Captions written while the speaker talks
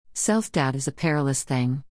Self-doubt is a perilous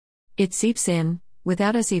thing. It seeps in,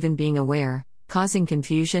 without us even being aware, causing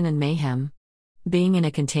confusion and mayhem. Being in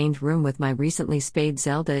a contained room with my recently spayed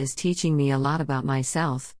Zelda is teaching me a lot about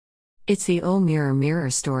myself. It's the old mirror mirror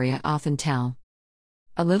story I often tell.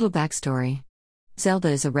 A little backstory. Zelda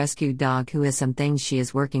is a rescued dog who has some things she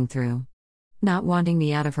is working through. Not wanting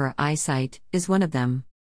me out of her eyesight is one of them.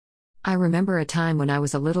 I remember a time when I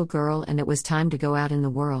was a little girl and it was time to go out in the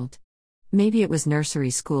world. Maybe it was nursery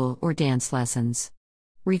school or dance lessons.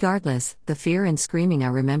 Regardless, the fear and screaming I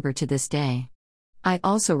remember to this day. I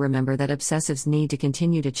also remember that obsessives need to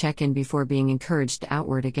continue to check in before being encouraged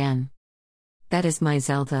outward again. That is my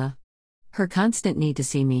Zelda. Her constant need to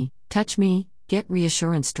see me, touch me, get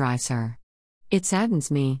reassurance drives her. It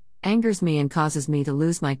saddens me, angers me, and causes me to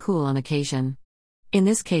lose my cool on occasion. In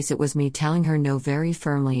this case, it was me telling her no very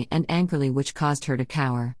firmly and angrily, which caused her to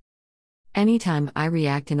cower. Anytime I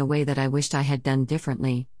react in a way that I wished I had done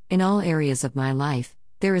differently, in all areas of my life,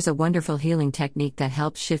 there is a wonderful healing technique that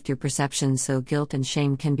helps shift your perceptions so guilt and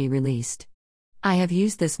shame can be released. I have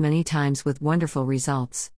used this many times with wonderful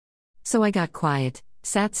results. So I got quiet,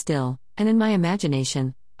 sat still, and in my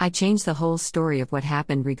imagination, I changed the whole story of what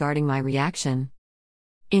happened regarding my reaction.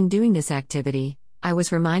 In doing this activity, I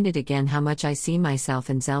was reminded again how much I see myself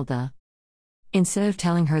in Zelda. Instead of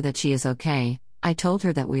telling her that she is okay, I told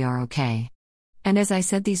her that we are okay. And as I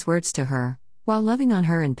said these words to her, while loving on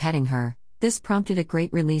her and petting her, this prompted a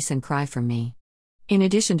great release and cry from me. In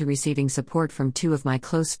addition to receiving support from 2 of my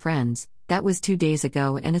close friends, that was 2 days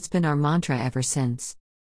ago, and it's been our mantra ever since.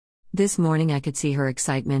 This morning I could see her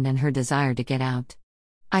excitement and her desire to get out.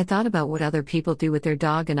 I thought about what other people do with their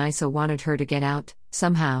dog, and I so wanted her to get out,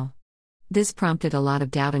 somehow. This prompted a lot of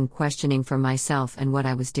doubt and questioning from myself and what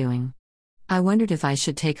I was doing. I wondered if I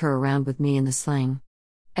should take her around with me in the sling.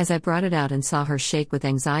 As I brought it out and saw her shake with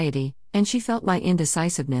anxiety, and she felt my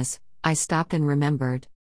indecisiveness, I stopped and remembered.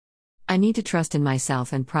 I need to trust in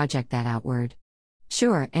myself and project that outward.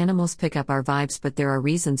 Sure, animals pick up our vibes, but there are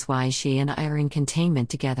reasons why she and I are in containment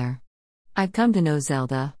together. I've come to know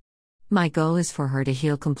Zelda. My goal is for her to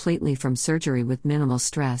heal completely from surgery with minimal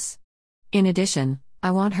stress. In addition,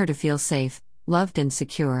 I want her to feel safe, loved, and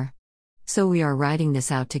secure. So we are riding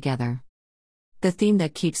this out together. The theme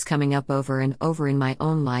that keeps coming up over and over in my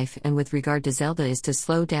own life and with regard to Zelda is to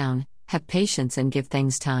slow down, have patience, and give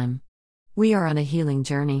things time. We are on a healing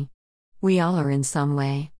journey. We all are in some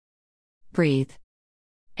way. Breathe.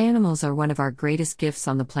 Animals are one of our greatest gifts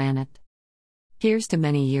on the planet. Here's to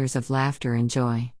many years of laughter and joy.